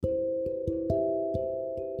Hello,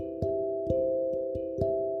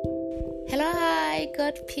 hi,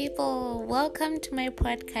 good people. Welcome to my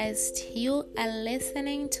podcast. You are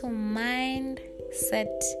listening to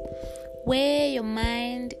Mindset, where your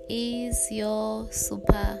mind is your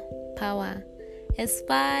superpower. As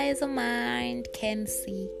far as a mind can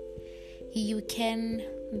see, you can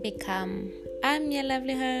become. I'm your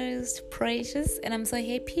lovely host, Precious, and I'm so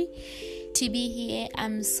happy to be here.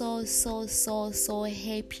 I'm so happy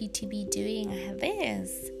to be doing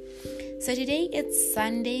this. So today it's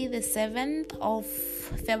Sunday, the 7th of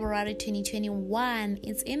February 2021.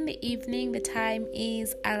 It's in the evening. The time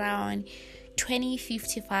is around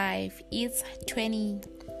 20:55. It's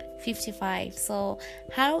 20:55. So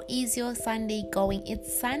how is your Sunday going?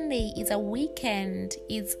 It's Sunday. It's a weekend.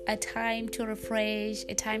 It's a time to refresh,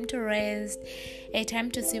 a time to rest, a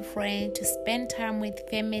time to see friends, to spend time with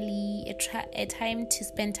family, a time to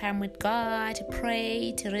spend time with God, to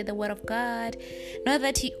pray, to read the Word of God. Not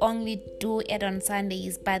that you only do it on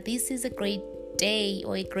Sundays, but this is a great day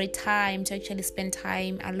or a great time to actually spend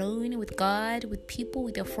time alone with God, with people,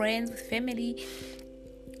 with your friends, with family,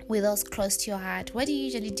 with those close to your heart. What do you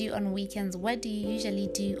usually do on weekends? What do you usually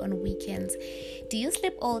do on weekends? Do you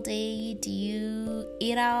sleep all day? Do you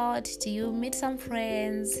eat out? Do you meet some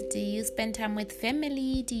friends? Do you spend time with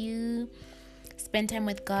family? Do you spend time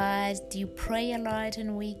with God? Do you pray a lot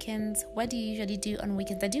on weekends? What do you usually do on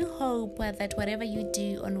weekends? I do hope that whatever you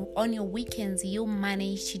do on your weekends, you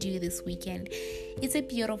manage to do this weekend. It's a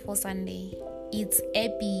beautiful Sunday. It's a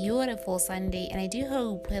beautiful Sunday, and I do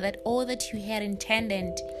hope that all that you had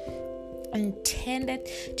intended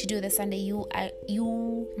to do this Sunday,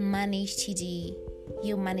 you managed to do.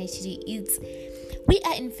 We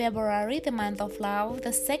are in February, the month of love,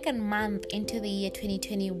 the second month into the year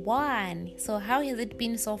 2021. So how has it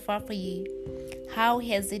been so far for you? How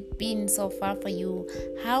has it been so far for you?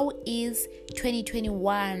 How is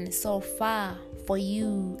 2021 so far for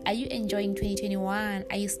you? Are you enjoying 2021?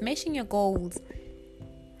 Are you smashing your goals?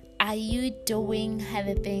 Are you doing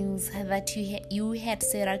the things that you had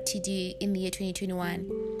set out to do in the year 2021?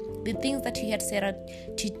 The things that you had set out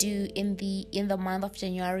to do in the month of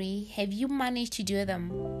January, have you managed to do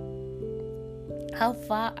them? How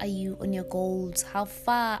far are you on your goals? How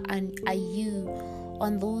far are you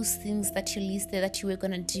on those things that you listed that you were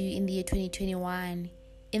going to do in the year 2021,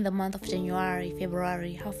 in the month of January,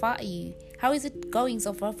 February? How far are you? How is it going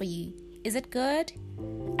so far for you? Is it good?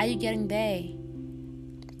 Are you getting there?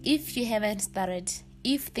 If you haven't started,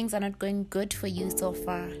 if things are not going good for you so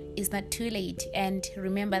far, it's not too late. And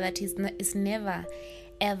remember that it's never,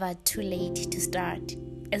 ever too late to start.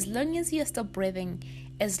 As long as you're still breathing,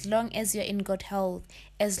 as long as you're in good health,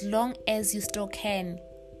 as long as you still can,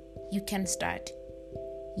 you can start.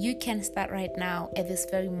 You can start right now at this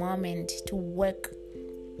very moment to work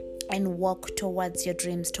and walk towards your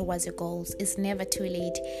dreams, towards your goals. It's never too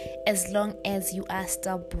late. As long as you are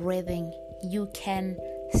still breathing, you can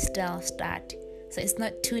still start. So it's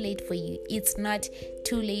not too late for you. It's not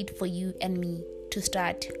too late for you and me to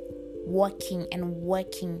start walking and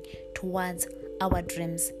working towards our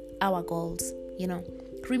dreams, our goals.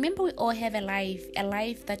 Remember, we all have a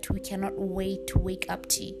life that we cannot wait to wake up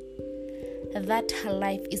to. That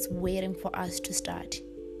life is waiting for us to start.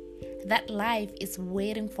 That life is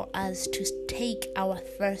waiting for us to take our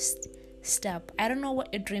first step. I don't know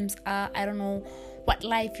what your dreams are. I don't know what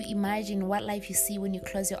life you imagine, what life you see when you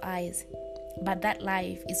close your eyes. But that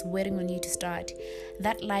life is waiting on you to start.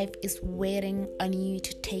 That life is waiting on you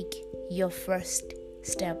to take your first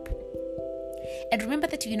step. And remember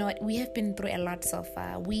that, we have been through a lot so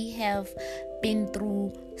far. We have been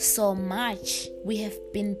through so much. We have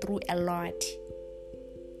been through a lot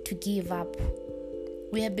to give up.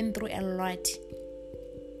 We have been through a lot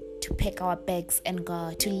to pack our bags and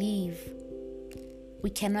go, to leave. We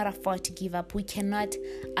cannot afford to give up. We cannot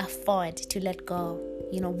afford to let go.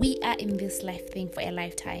 We are in this life thing for a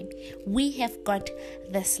lifetime. We have got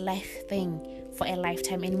this life thing for a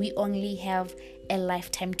lifetime, and we only have a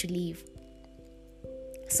lifetime to live.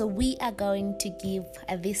 So we are going to give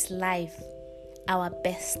this life our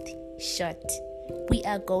best shot. We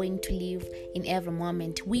are going to live in every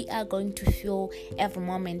moment. We are going to feel every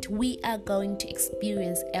moment. We are going to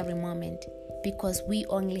experience every moment, because we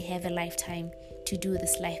only have a lifetime to do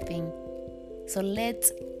this life thing. So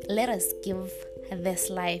let us give this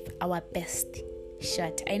life our best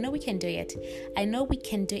shot. I know we can do it. I know we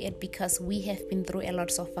can do it because we have been through a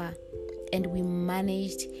lot so far, and we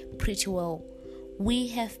managed pretty well. We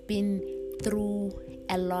have been through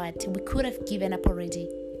a lot. We could have given up already,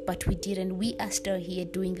 but we didn't. We are still here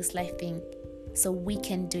doing this life thing. So we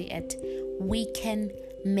can do it. We can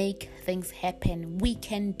make things happen. We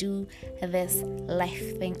can do this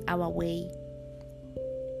life thing our way.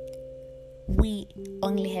 We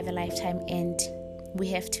only have a lifetime and we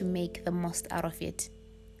have to make the most out of it.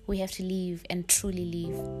 We have to live and truly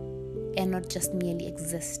live and not just merely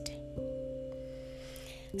exist.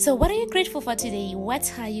 So what are you grateful for today?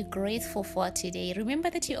 What are you grateful for today? Remember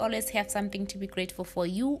that you always have something to be grateful for.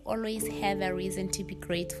 You always have a reason to be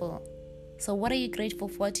grateful. So what are you grateful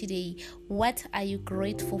for today? What are you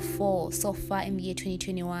grateful for so far in the year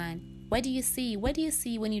 2021? What do you see? What do you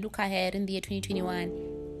see when you look ahead in the year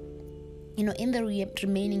 2021? In the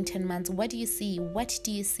remaining 10 months, what do you see? What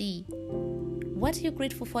do you see? What are you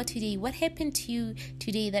grateful for today? What happened to you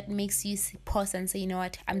today that makes you pause and say, you know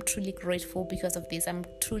what, I'm truly grateful because of this. I'm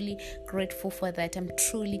truly grateful for that. I'm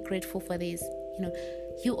truly grateful for this.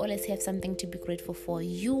 You always have something to be grateful for.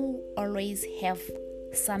 You always have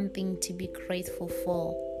something to be grateful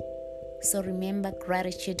for. So remember,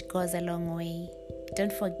 gratitude goes a long way.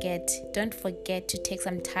 Don't forget to take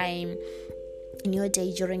some time in your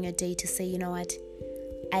day, during your day, to say, you know what,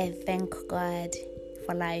 I thank God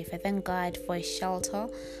for life. I thank God for a shelter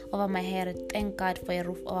over my head. I thank God for a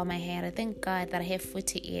roof over my head. I thank God that I have food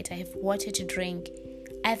to eat. I have water to drink.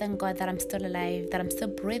 I thank God that I'm still alive, that I'm still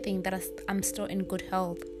breathing, that I'm still in good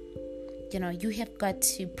health. You have got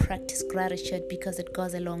to practice gratitude because it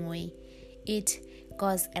goes a long way. It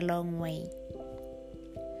goes a long way.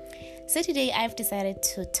 So today I've decided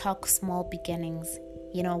to talk small beginnings.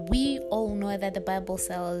 We all know that the Bible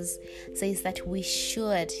says that we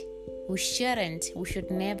should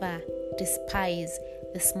never despise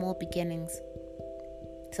the small beginnings.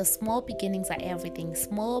 So small beginnings are everything.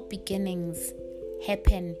 Small beginnings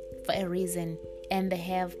happen for a reason and they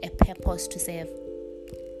have a purpose to serve.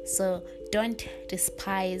 So don't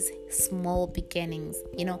despise small beginnings.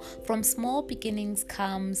 From small beginnings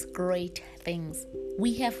comes great things.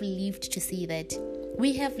 We have lived to see that.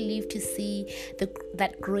 We have lived to see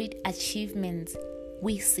that great achievements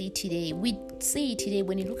we see today. We see today,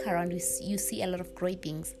 when you look around, you see a lot of great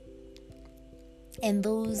things. And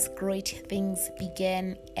those great things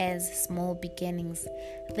began as small beginnings.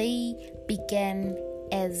 They began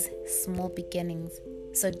as small beginnings.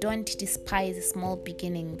 So don't despise small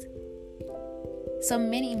beginnings. So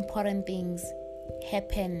many important things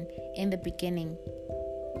happen in the beginning,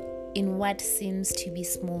 in what seems to be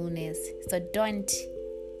smallness. So don't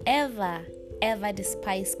ever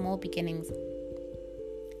despise small beginnings.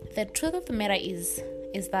 The truth of the matter is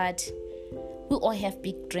that we all have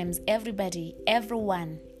big dreams. Everybody,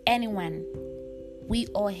 everyone, anyone, we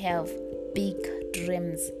all have big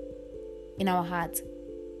dreams in our hearts.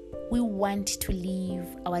 We want to live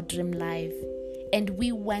our dream life, and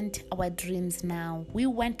we want our dreams now. We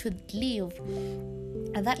want to live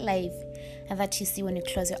that life that you see when you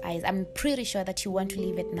close your eyes. I'm pretty sure that you want to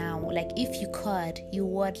live it now. Like, if you could, you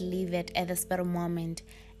would live it at this very moment.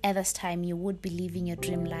 At this time, you would be living your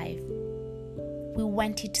dream life. We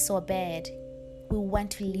want it so bad. We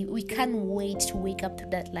want to live. We can't wait to wake up to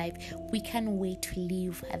that life. We can't wait to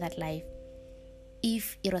live that life.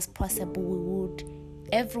 If it was possible,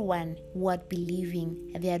 everyone would be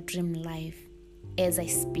living their dream life as I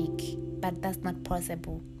speak. But that's not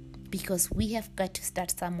possible, because we have got to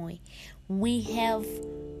start somewhere. We have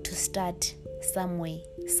to start somewhere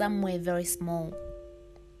very small.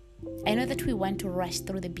 I know that we want to rush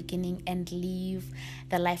through the beginning and live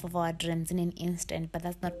the life of our dreams in an instant, but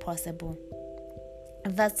that's not possible.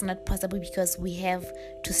 That's not possible, because we have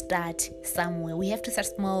to start somewhere. We have to start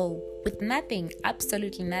small, with nothing,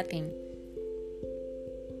 absolutely nothing.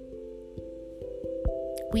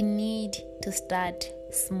 We need to start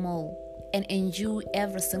small and enjoy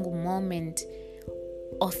every single moment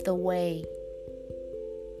of the way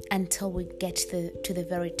until we get to the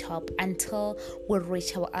very top, until we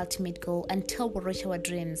reach our ultimate goal, until we reach our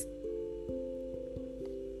dreams.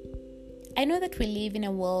 I know that we live in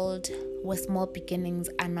a world where small beginnings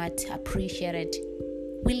are not appreciated.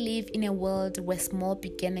 We live in a world where small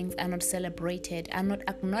beginnings are not celebrated, are not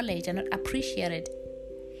acknowledged, are not appreciated.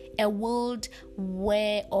 A world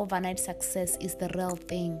where overnight success is the real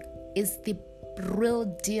thing, is the real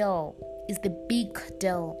deal, is the big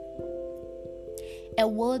deal. A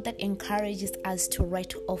world that encourages us to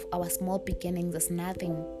write off our small beginnings as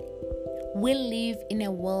nothing. We live in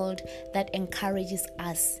a world that encourages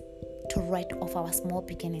us to write off our small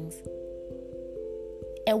beginnings.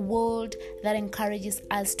 A world that encourages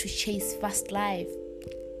us to chase fast life.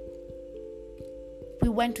 We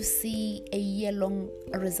want to see a year-long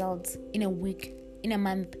results in a week, in a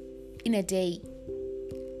month, in a day.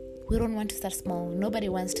 We don't want to start small. Nobody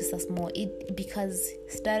wants to start small. Because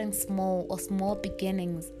starting small or small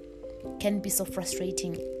beginnings can be so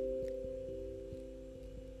frustrating.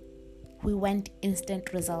 We want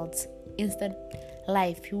instant results, instant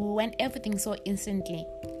life. We want everything so instantly.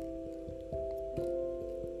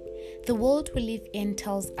 The world we live in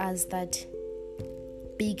tells us that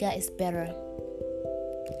bigger is better.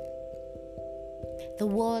 The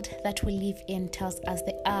world that we live in tells us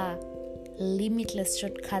there are limitless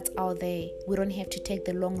shortcuts out there. We don't have to take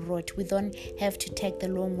the long road. We don't have to take the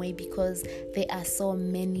long way because there are so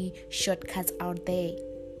many shortcuts out there.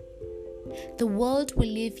 The world we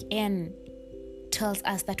live in tells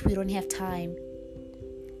us that we don't have time,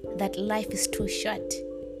 that life is too short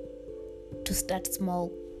to start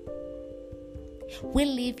small. We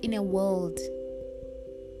live in a world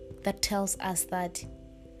that tells us that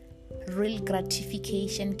real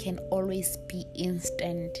gratification can always be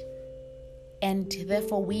instant, and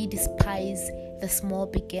therefore we despise the small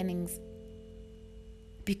beginnings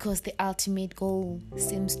because the ultimate goal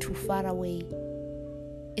seems too far away.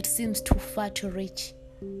 It seems too far to reach.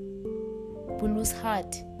 We lose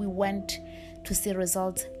heart. We want to see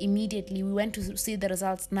results immediately. We want to see the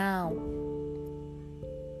results now.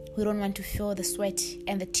 We don't want to feel the sweat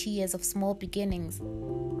and the tears of small beginnings.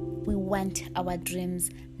 We want our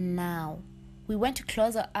dreams now. We want to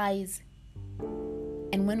close our eyes,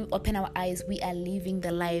 and when we open our eyes, we are living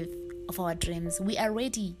the life of our dreams. We are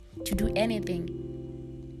ready to do anything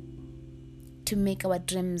to make our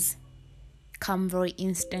dreams come very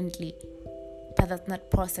instantly. But that's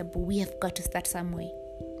not possible. We have got to start somewhere.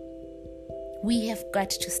 We have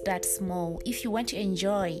got to start small. If you want to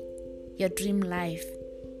enjoy your dream life,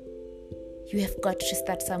 you have got to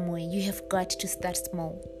start somewhere. You have got to start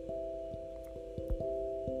small.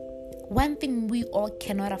 One thing we all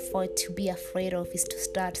cannot afford to be afraid of is to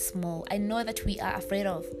start small. I know that we are afraid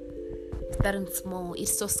of starting small.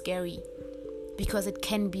 It's so scary because it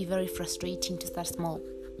can be very frustrating to start small.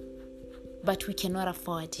 But we cannot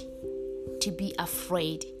afford to be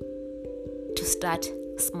afraid to start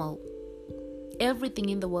small. Everything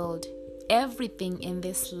in the world, everything in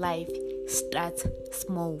this life starts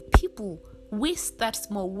small. People, we start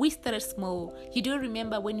small. We started small. You do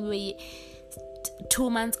remember when we were 2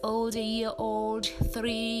 months old, a year old,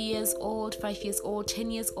 3 years old, 5 years old, 10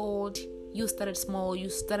 years old? You started small. You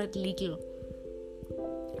started little.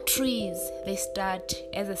 Trees, they start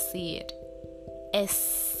as a seed,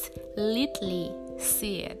 as little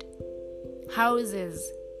seed.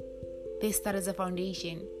 Houses, they start as a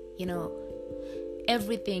foundation.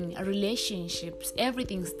 Everything, relationships,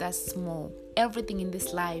 everything starts small. Everything in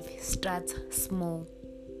this life starts small.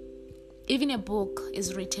 Even a book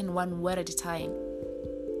is written one word at a time.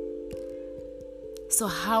 So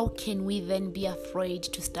how can we then be afraid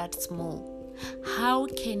to start small? How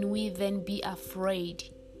can we then be afraid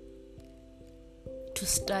to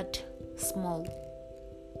start small?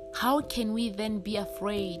 How can we then be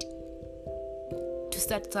afraid to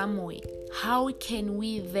start somewhere? How can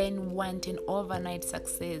we then want an overnight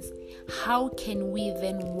success? How can we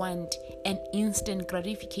then want an instant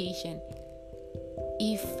gratification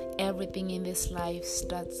if everything in this life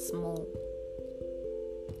starts small?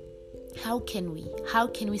 How can we? How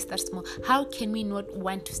can we start small? How can we not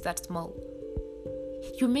want to start small?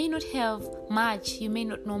 You may not have much, you may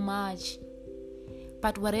not know much,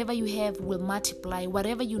 but whatever you have will multiply.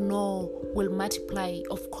 Whatever you know will multiply,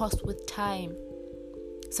 of course, with time.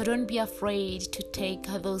 So don't be afraid to take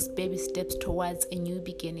those baby steps towards a new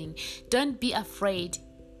beginning. Don't be afraid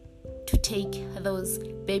to take those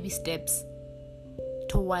baby steps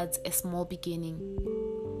towards a small beginning.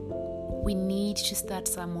 We need to start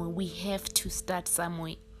somewhere. We have to start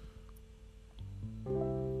somewhere.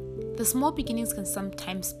 The small beginnings can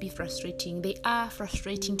sometimes be frustrating. They are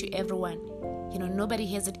frustrating to everyone. Nobody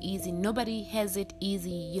has it easy. Nobody has it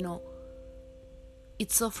easy,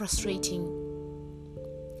 It's so frustrating.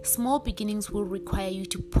 Small beginnings will require you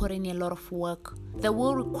to put in a lot of work. They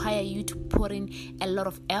will require you to put in a lot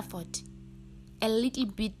of effort, a little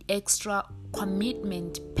bit extra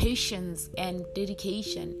commitment, patience, and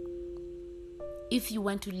dedication. If you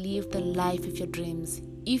want to live the life of your dreams,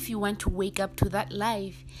 if you want to wake up to that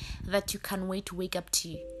life that you can't wait to wake up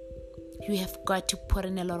to, you have got to put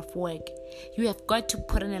in a lot of work. You have got to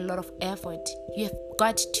put in a lot of effort. You have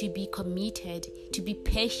got to be committed, to be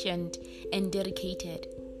patient and dedicated.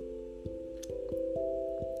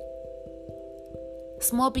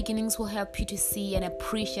 Small beginnings will help you to see and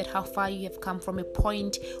appreciate how far you have come from a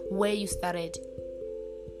point where you started.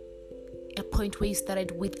 A point where you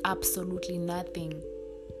started with absolutely nothing.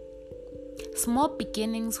 Small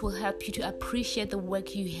beginnings will help you to appreciate the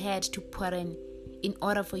work you had to put in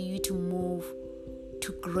order for you to move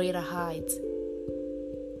to greater heights.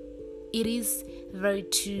 It is very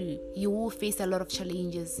true. You will face a lot of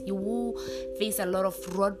challenges. You will face a lot of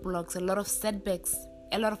roadblocks, a lot of setbacks,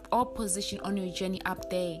 a lot of opposition on your journey up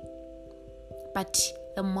there. But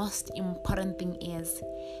the most important thing is,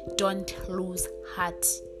 don't lose heart.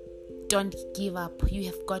 Don't give up. You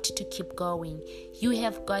have got to keep going. You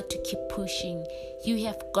have got to keep pushing. You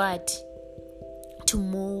have got to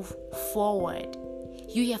move forward.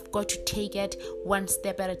 You have got to take it one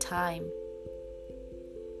step at a time.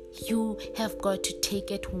 You have got to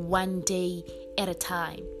take it one day at a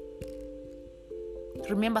time.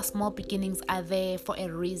 Remember, small beginnings are there for a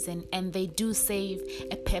reason, and they do serve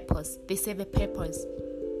a purpose. They serve a purpose.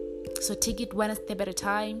 So take it one step at a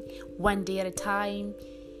time, one day at a time.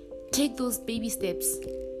 Take those baby steps.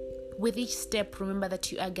 With each step, remember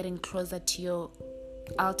that you are getting closer to your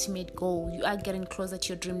ultimate goal. You are getting closer to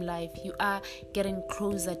your dream life. You are getting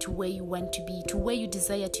closer to where you want to be, to where you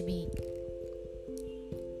desire to be.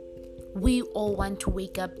 We all want to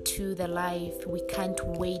wake up to the life we can't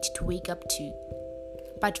wait to wake up to.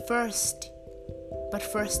 But first,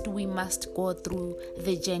 we must go through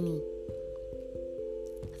the journey.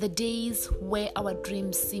 The days where our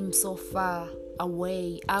dreams seem so far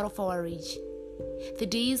away, out of our reach. The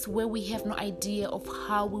days where we have no idea of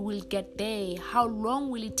how we will get there. How long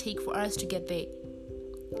will it take for us to get there?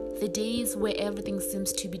 The days where everything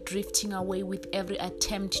seems to be drifting away with every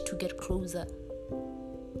attempt to get closer.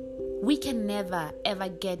 We can never ever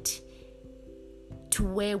get to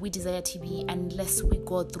where we desire to be unless we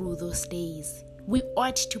go through those days. We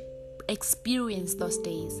ought to experience those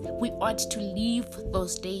days. We ought to live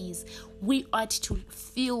those days. We ought to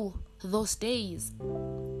feel those days.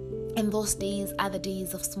 And those days are the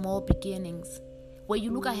days of small beginnings, where you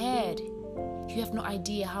look ahead. You have no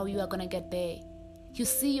idea how you are going to get there. You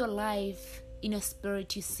see your life in your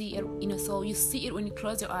spirit, you see it in your soul, you see it when you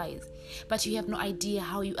close your eyes, but you have no idea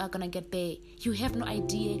how you are going to get there. You have no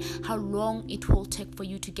idea how long it will take for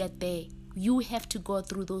you to get there. You have to go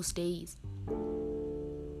through those days.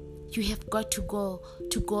 You have got to go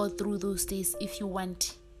through those days if you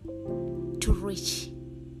want to reach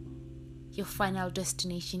your final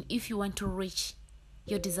destination, if you want to reach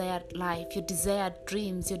your desired life, your desired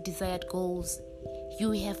dreams, your desired goals.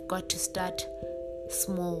 You have got to start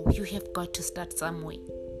small. You have got to start somewhere.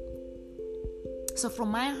 So from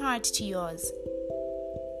my heart to yours,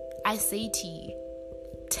 I say to you,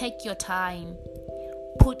 take your time,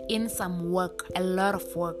 put in some work, a lot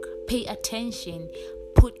of work, pay attention,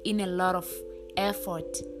 put in a lot of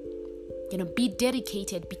effort, be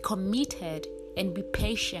dedicated, be committed, and be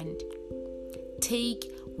patient.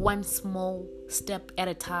 Take one small step at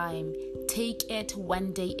a time. Take it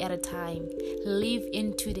one day at a time. Live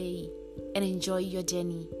in today and enjoy your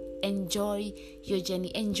journey. Enjoy your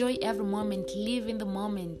journey. Enjoy every moment. Live in the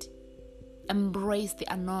moment. Embrace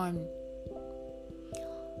the unknown.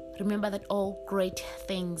 Remember that all great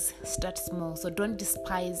things start small. So don't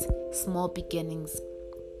despise small beginnings.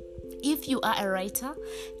 If you are a writer,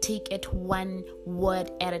 take it one word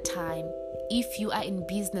at a time. If you are in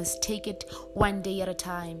business, take it one day at a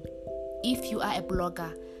time. If you are a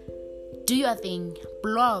blogger, do your thing.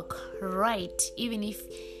 Blog, write, even if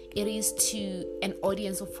it is to an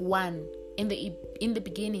audience of one in the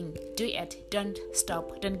beginning. Do it. Don't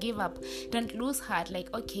stop. Don't give up. Don't lose heart.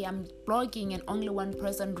 Like, okay, I'm blogging and only one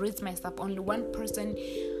person reads my stuff. Only one person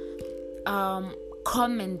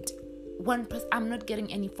comment. One person. I'm not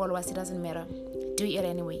getting any followers. It doesn't matter. Do it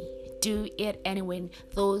anyway. Do it anyway.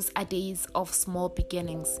 Those are days of small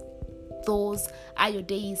beginnings. Those are your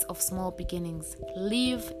days of small beginnings.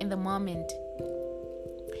 Live in the moment.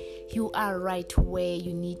 You are right where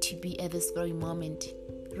you need to be at this very moment.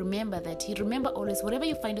 Remember that. Remember always, whatever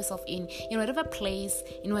you find yourself in whatever place,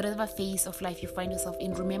 in whatever phase of life you find yourself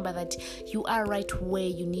in, remember that you are right where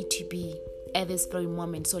you need to be at this very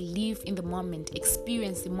moment. So live in the moment.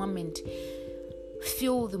 Experience the moment.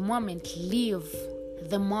 Feel the moment. Live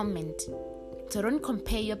the moment. So don't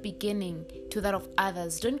compare your beginning to that of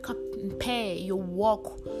others. Don't compare your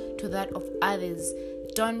walk to that of others.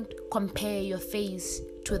 Don't compare your face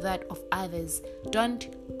to that of others. Don't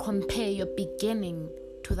compare your beginning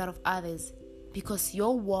to that of others, because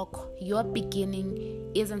your walk, your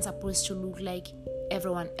beginning isn't supposed to look like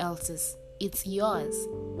everyone else's. It's yours.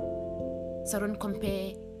 So don't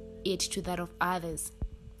compare it to that of others.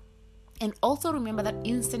 And also remember that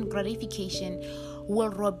instant gratification will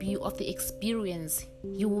rob you of the experience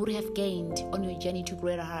you would have gained on your journey to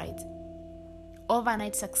greater heights.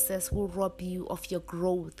 Overnight success will rob you of your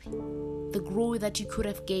growth, the growth that you could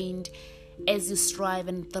have gained as you strive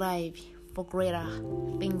and thrive for greater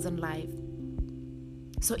things in life.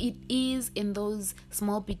 So it is in those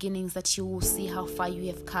small beginnings that you will see how far you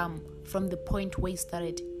have come from the point where you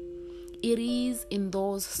started. It is in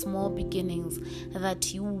those small beginnings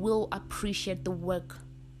that you will appreciate the work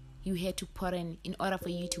you had to put in order for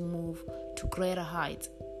you to move to greater heights.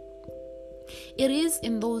 It is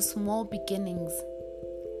in those small beginnings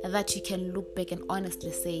that you can look back and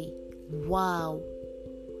honestly say, wow,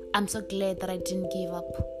 I'm so glad that I didn't give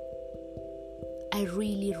up. I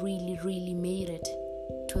really, really, really made it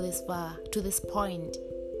to this point.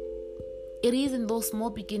 It is in those small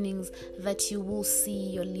beginnings that you will see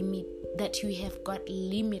your limit, that you have got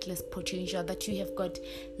limitless potential, that you have got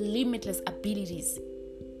limitless abilities.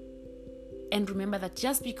 And remember that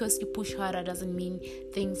just because you push harder doesn't mean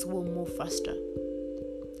things will move faster.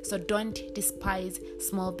 So don't despise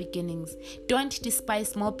small beginnings. Don't despise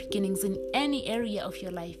small beginnings in any area of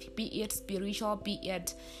your life, be it spiritual, be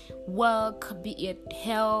it work, be it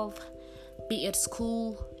health, be it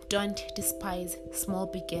school. Don't despise small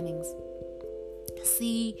beginnings.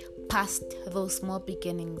 See past those small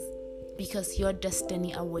beginnings because your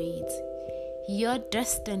destiny awaits. Your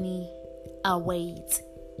destiny awaits.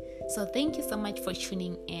 So thank you so much for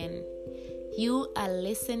tuning in. You are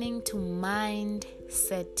listening to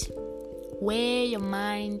Mindset, where your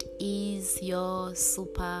mind is your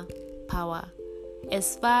superpower.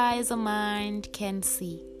 As far as a mind can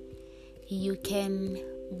see, you can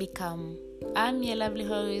become. I'm your lovely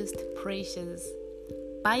host, Precious.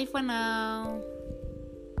 Bye for now.